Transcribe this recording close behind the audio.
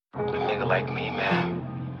like me, man.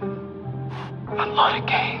 I love the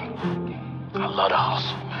game. I love the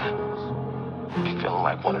hustle, man. Be feeling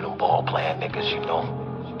like one of them ball-playing niggas, you know,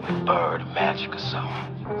 like Bird, Magic, or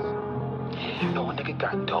something. Yeah, you know a nigga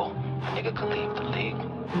got dough. A nigga could leave the league.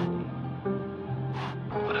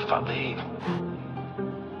 But if I leave,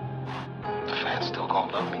 the fans still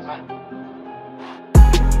gonna love me, man.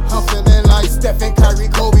 I'm feeling like Steph and Kyrie,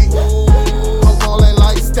 Kobe. I'm ballin'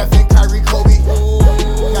 like Steph and Kyrie, Kobe.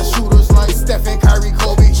 Got shooters like Steph and Kyrie,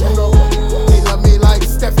 Kobe. They love me like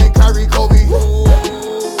Steph and Kyrie, Kobe.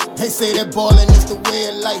 They say that ballin' is the way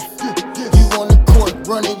of life. You on the court,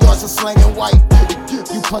 running yards and slanging white.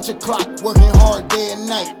 You punch a clock, working hard day and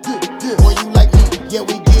night. Boy, you like me, yeah,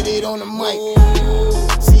 we get it on the mic.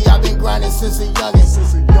 See, I've been grinding since a youngin'.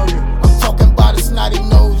 I'm talking about a snotty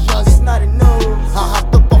nose youngin'. I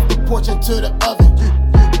hopped up off the porch into the oven.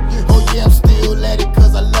 Oh yeah, I'm still at it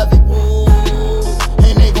cause I love it.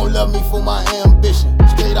 And they gon' love me for my ambition.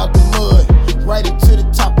 Straight out the mud, right into the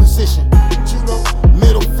top position.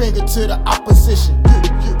 Middle finger to the opposition.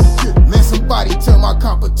 Man, somebody tell my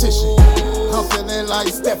competition. I'm feeling like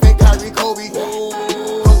Steph and Kyrie, Kobe.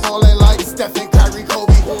 I'm ballin' like Steph and Kyrie,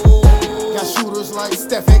 Kobe. Got shooters like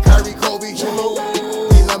Steph and Kyrie, Kobe.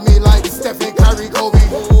 They love me like Steph and Kyrie, Kobe.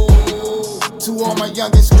 To all my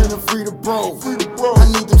youngins screaming free the bro. I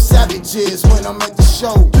need them savages when I'm at the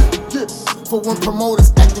show. For when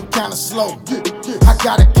promoters acting kinda slow, I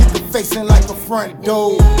gotta keep it facing like a front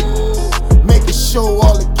door. Making sure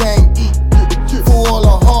all the gang eat. For all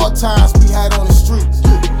the hard times we had on the streets.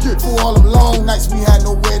 For all them long nights we had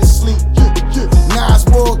nowhere to sleep. Now it's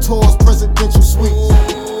world tours, presidential suites.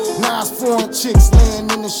 Now it's foreign chicks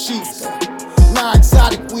laying in the sheets. Now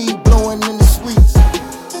exotic weed blowing in the suites.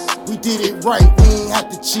 We did it right, we ain't have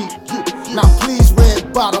to cheat. Now please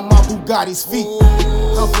red bottom my Bugatti's feet.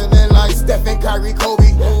 I'm feeling like Steph and Kyrie,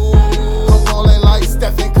 Kobe. I'm ballin' like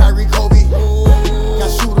Steph and Kyrie, Kobe.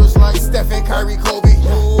 Got shooters like Steph and Kyrie, Kobe.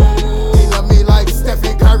 They love me like Steph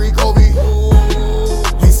and Kyrie, Kobe.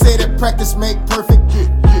 They say that practice make perfect.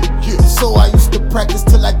 So I used to practice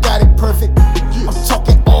till I got it perfect. I'm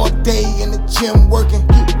talking all day in the gym working.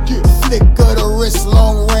 Flick of the wrist,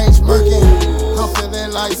 long range murking. I'm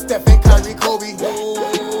feeling like Steph and Kyrie, Kobe.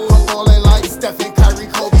 I'm ballin' like Steph and Kyrie,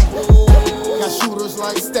 Kobe. Got shooters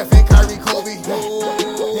like Steph and Kyrie, Kobe.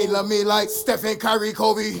 They love me like Steph and Kyrie,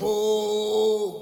 Kobe.